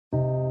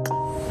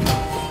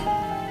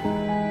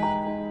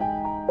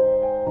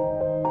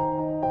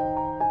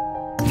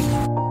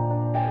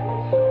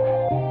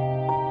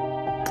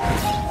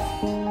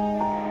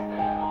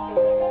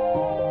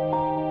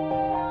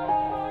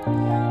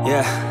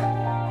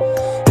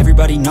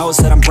Everybody knows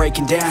that I'm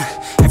breaking down.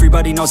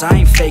 Everybody knows I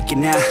ain't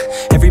faking now.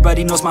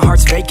 Everybody knows my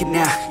heart's vacant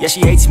now. Yeah,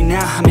 she hates me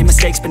now, I made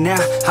mistakes but now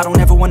I don't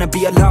ever wanna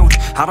be alone.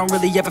 I don't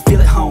really ever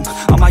feel at home.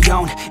 On my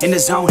own, in the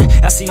zone,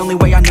 that's the only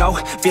way I know.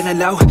 Feeling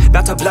low,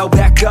 about to blow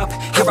back up.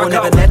 Here I won't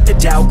ever let the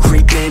doubt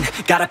creep in.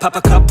 Gotta pop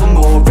a couple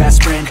more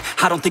aspirin.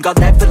 I don't think I'll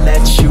ever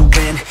let you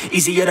in.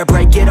 Easier to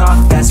break it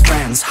off as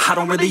friends. I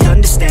don't really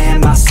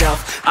understand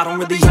myself. I don't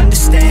really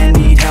understand,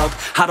 need help.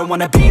 I don't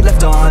wanna be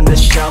left on the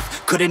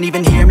shelf. Couldn't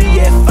even hear me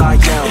if I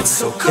yelled. It's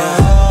so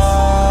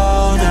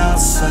cold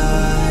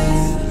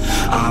outside,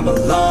 I'm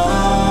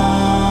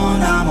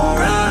alone, I'm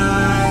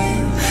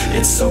alright.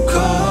 It's so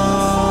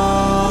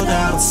cold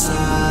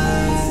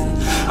outside,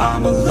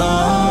 I'm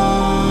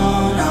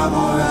alone, I'm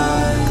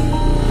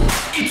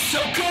alright. It's so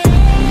cold.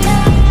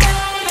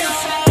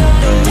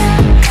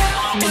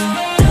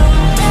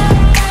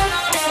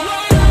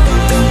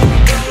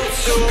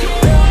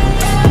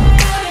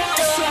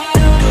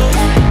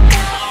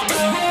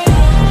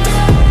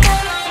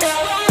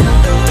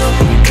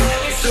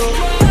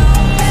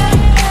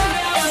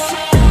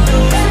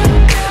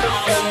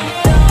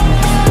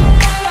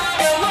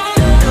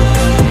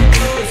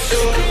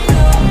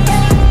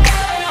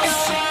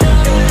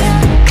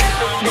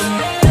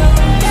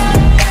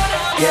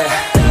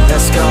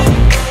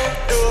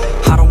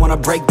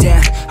 Break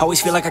down, always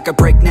feel like I could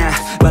break now,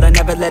 but I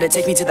never let it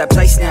take me to that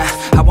place now.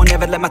 I won't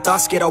ever let my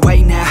thoughts get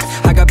away now.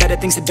 I got better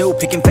things to do,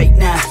 picking fate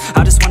now.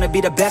 I just wanna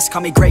be the best,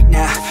 call me great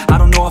now. I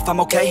don't know if I'm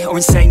okay or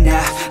insane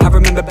now. I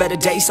remember better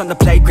days on the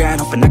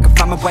playground, hoping I can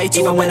find my way to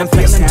even when I'm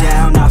feeling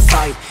down, I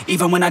fight.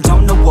 Even when I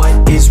don't know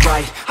what is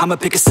right, I'ma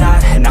pick a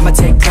side and I'ma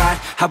take pride.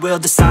 I will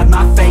decide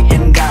my fate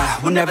and I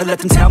will never let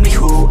them tell me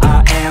who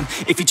I am.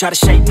 If you try to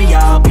shape me,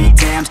 I'll be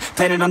damned.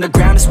 Planet on the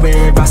ground is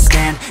where I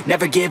stand.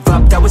 Never give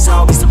up, that was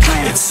always the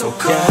plan. It's so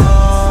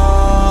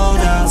cold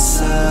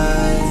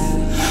outside,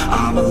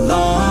 I'm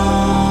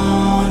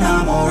alone,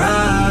 I'm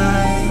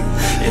alright.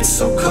 It's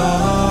so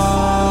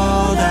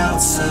cold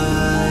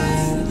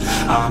outside,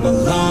 I'm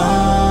alone.